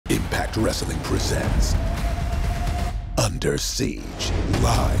Impact Wrestling presents Under Siege,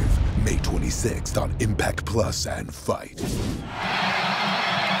 live May 26th on Impact Plus and Fight.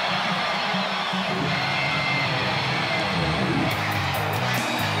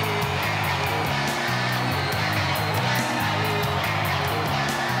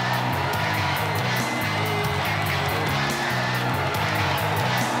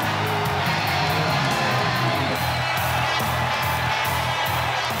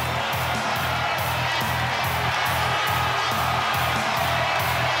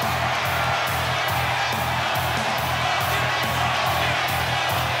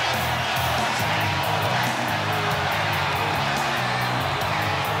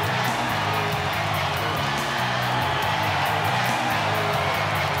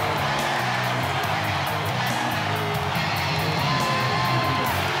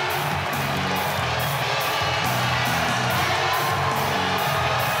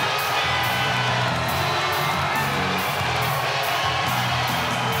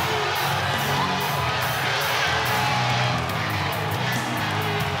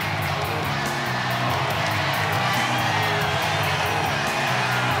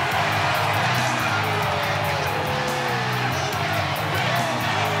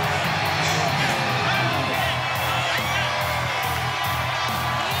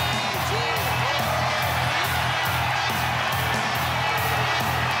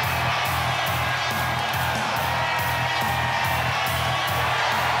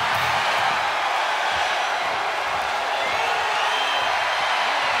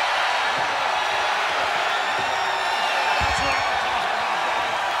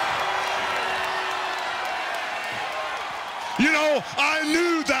 You know, I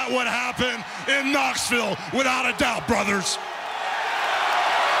knew that would happen in Knoxville, without a doubt, brothers.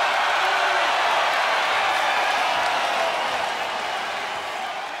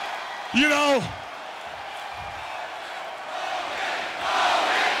 You know,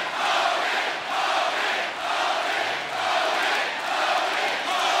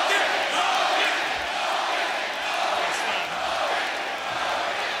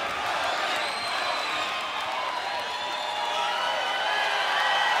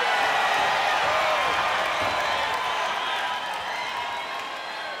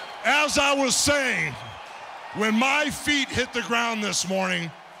 as I was saying, when my feet hit the ground this morning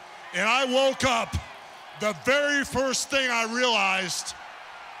and I woke up, the very first thing I realized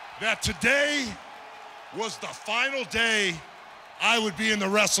that today was the final day I would be in the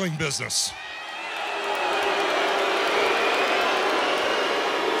wrestling business.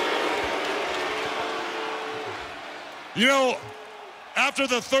 You know, after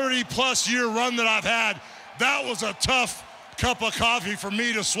the 30-plus year run that I've had, that was a tough cup of coffee for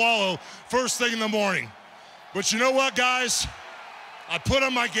me to swallow first thing in the morning. But you know what, guys? I put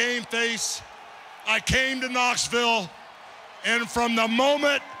on my game face, I came to Knoxville, and from the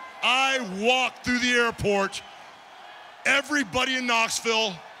moment I walked through the airport, everybody in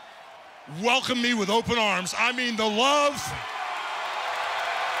Knoxville welcomed me with open arms. I mean, the love.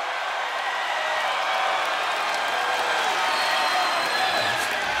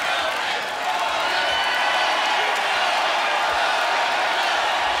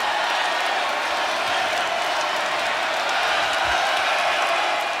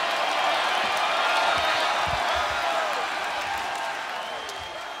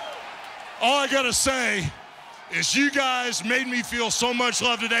 All I gotta say is you guys made me feel so much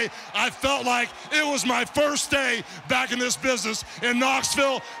love today. I felt like it was my first day back in this business in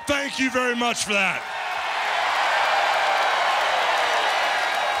Knoxville. Thank you very much for that.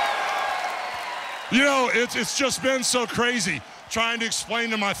 You know, it's just been so crazy trying to explain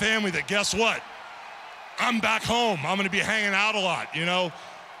to my family that, guess what? I'm back home. I'm gonna be hanging out a lot, you know?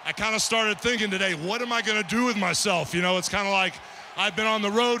 I kind of started thinking today, what am I gonna do with myself? You know, it's kind of like, I've been on the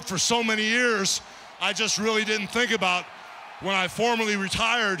road for so many years, I just really didn't think about when I formally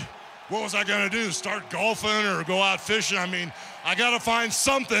retired, what was I gonna do? Start golfing or go out fishing? I mean, I gotta find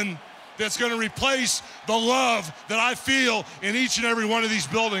something that's gonna replace the love that I feel in each and every one of these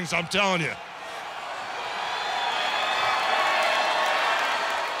buildings, I'm telling you.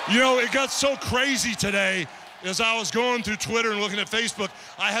 You know, it got so crazy today as I was going through Twitter and looking at Facebook,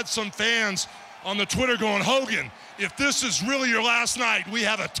 I had some fans on the Twitter going, Hogan, if this is really your last night, we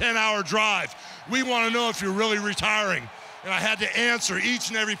have a 10-hour drive. We want to know if you're really retiring. And I had to answer each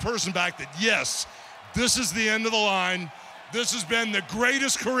and every person back that, yes, this is the end of the line. This has been the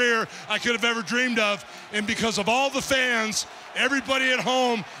greatest career I could have ever dreamed of. And because of all the fans, everybody at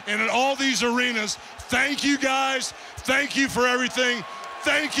home, and in all these arenas, thank you guys. Thank you for everything.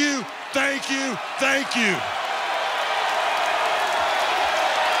 Thank you, thank you, thank you.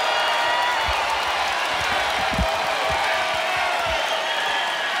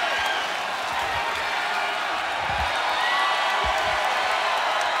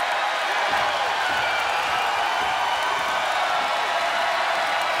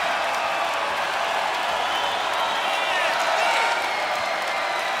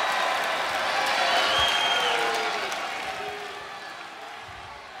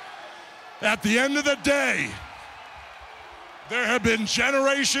 At the end of the day, there have been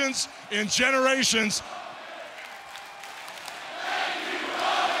generations and generations.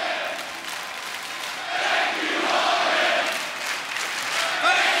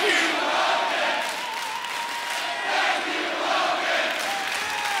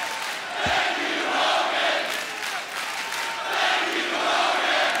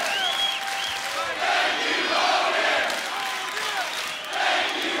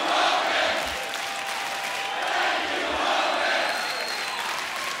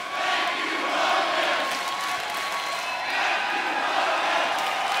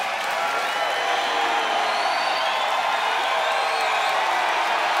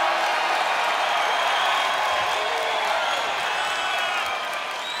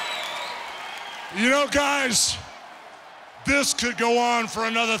 You know, guys, this could go on for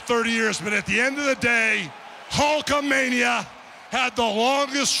another 30 years, but at the end of the day, Hulkamania had the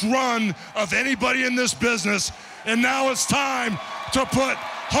longest run of anybody in this business, and now it's time to put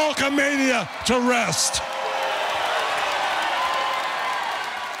Hulkamania to rest.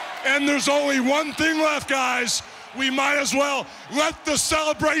 And there's only one thing left, guys. We might as well let the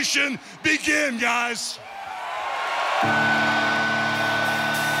celebration begin, guys.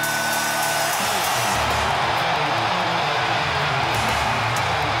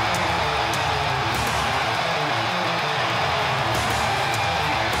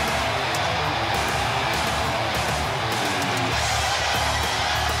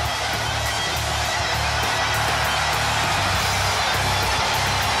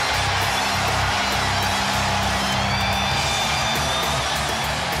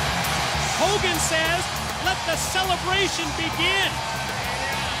 Hogan says, let the celebration begin.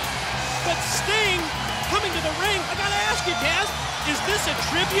 But Sting coming to the ring, I gotta ask you, Taz, is this a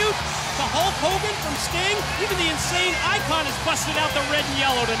tribute to Hulk Hogan from Sting? Even the insane icon has busted out the red and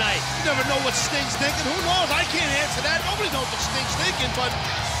yellow tonight. You never know what Sting's thinking. Who knows? I can't answer that. Nobody knows what Sting's thinking, but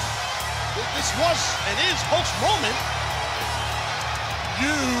this was and is Hulk's moment.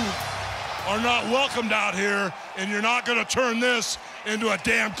 You are not welcomed out here, and you're not gonna turn this into a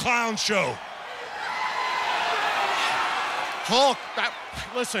damn clown show. Hulk,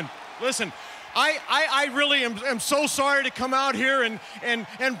 listen. I really am so sorry to come out here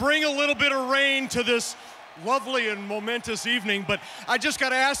and bring a little bit of rain to this lovely and momentous evening, but I just got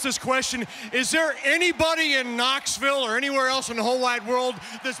to ask this question. Is there anybody in Knoxville or anywhere else in the whole wide world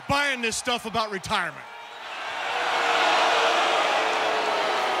that's buying this stuff about retirement?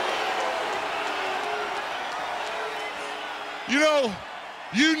 You know,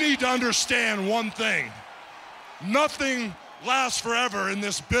 you need to understand one thing. Nothing lasts forever in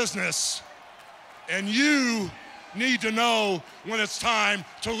this business, and you need to know when it's time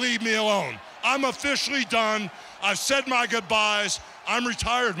to leave me alone. I'm officially done. I've said my goodbyes. I'm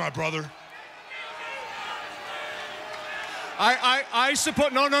retired, my brother. I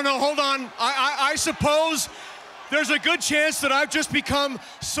suppose, no, hold on. I suppose there's a good chance that I've just become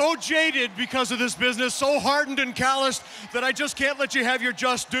so jaded because of this business, so hardened and calloused, that I just can't let you have your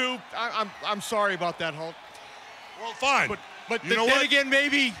just due. I'm sorry about that, Hulk. Well, fine. But you know then what? again,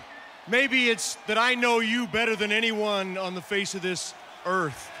 maybe it's that I know you better than anyone on the face of this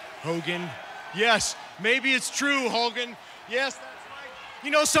earth, Hogan. Yes, maybe it's true, Hogan. Yes, that's right.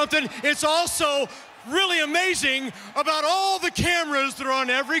 You know something? It's also really amazing about all the cameras that are on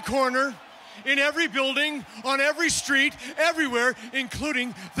every corner, in every building, on every street, everywhere,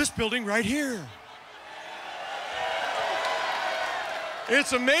 including this building right here.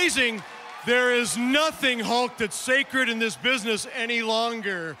 It's amazing. There is nothing, Hulk, that's sacred in this business any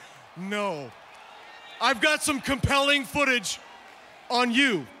longer. No. I've got some compelling footage on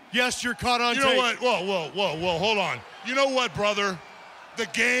you. Yes, you're caught on tape. You know what? Whoa, hold on. You know what, brother? The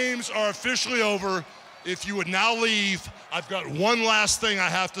games are officially over. If you would now leave, I've got one last thing I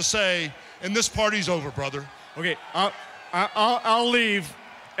have to say, and this party's over, brother. Okay, I'll leave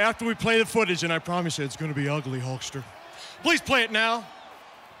after we play the footage, and I promise you it's going to be ugly, Hulkster. Please play it now.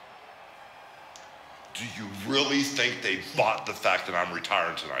 Do you really think they bought the fact that I'm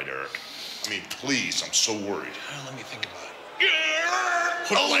retiring tonight, Eric? I mean, please, I'm so worried. Let me think about it.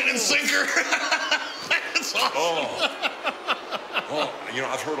 Hook, line, and sinker. That's awesome. Well, you know,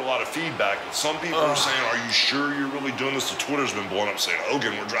 I've heard a lot of feedback. Some people are saying, are you sure you're really doing this? The Twitter's been blowing up saying,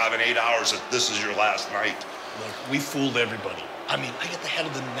 Hogan, we're driving 8 hours if this is your last night. Look, we fooled everybody. I mean, I get the head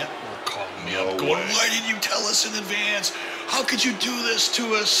of the network calling me up, No going, way. why didn't you tell us in advance? How could you do this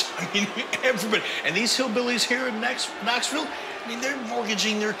to us? I mean, everybody. And these hillbillies here in Knoxville, I mean, they're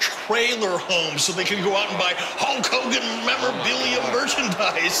mortgaging their trailer homes so they can go out and buy Hulk Hogan memorabilia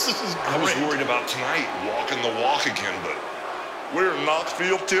merchandise. This is great. I was worried about tonight, walking the walk again, but We're in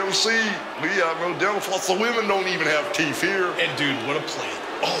Knoxville, Tennessee. We have no dental floss. The women don't even have teeth here. And dude, what a plan.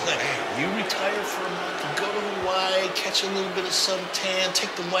 Oh man, you retire for a month, go to Hawaii, catch a little bit of suntan,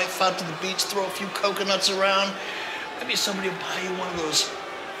 take the wife out to the beach, throw a few coconuts around. Maybe somebody will buy you one of those.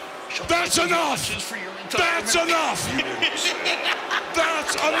 That's enough! That's enough!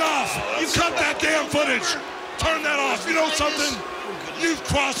 That's enough! You cut that damn footage! Turn that off. You know something? You've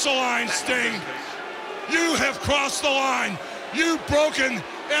crossed the line, Sting. You have crossed the line. You've broken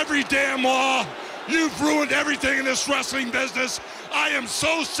every damn law. You've ruined everything in this wrestling business. I am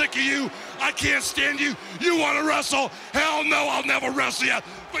so sick of you. I can't stand you. You want to wrestle? Hell no, I'll never wrestle you.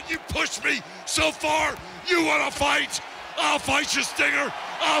 But you pushed me so far. You want to fight? I'll fight you, Stinger.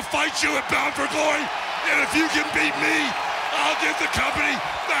 I'll fight you at Bound for Glory. And if you can beat me, I'll give the company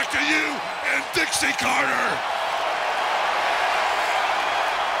back to you and Dixie Carter.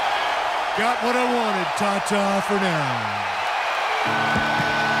 Got what I wanted, ta-ta for now.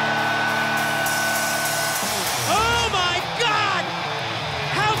 Oh my God!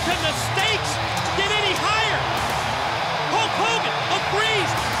 How can the stakes get any higher? Hulk Hogan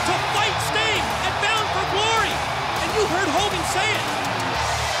agrees to fight Sting at Bound for Glory. And you heard Hogan say it.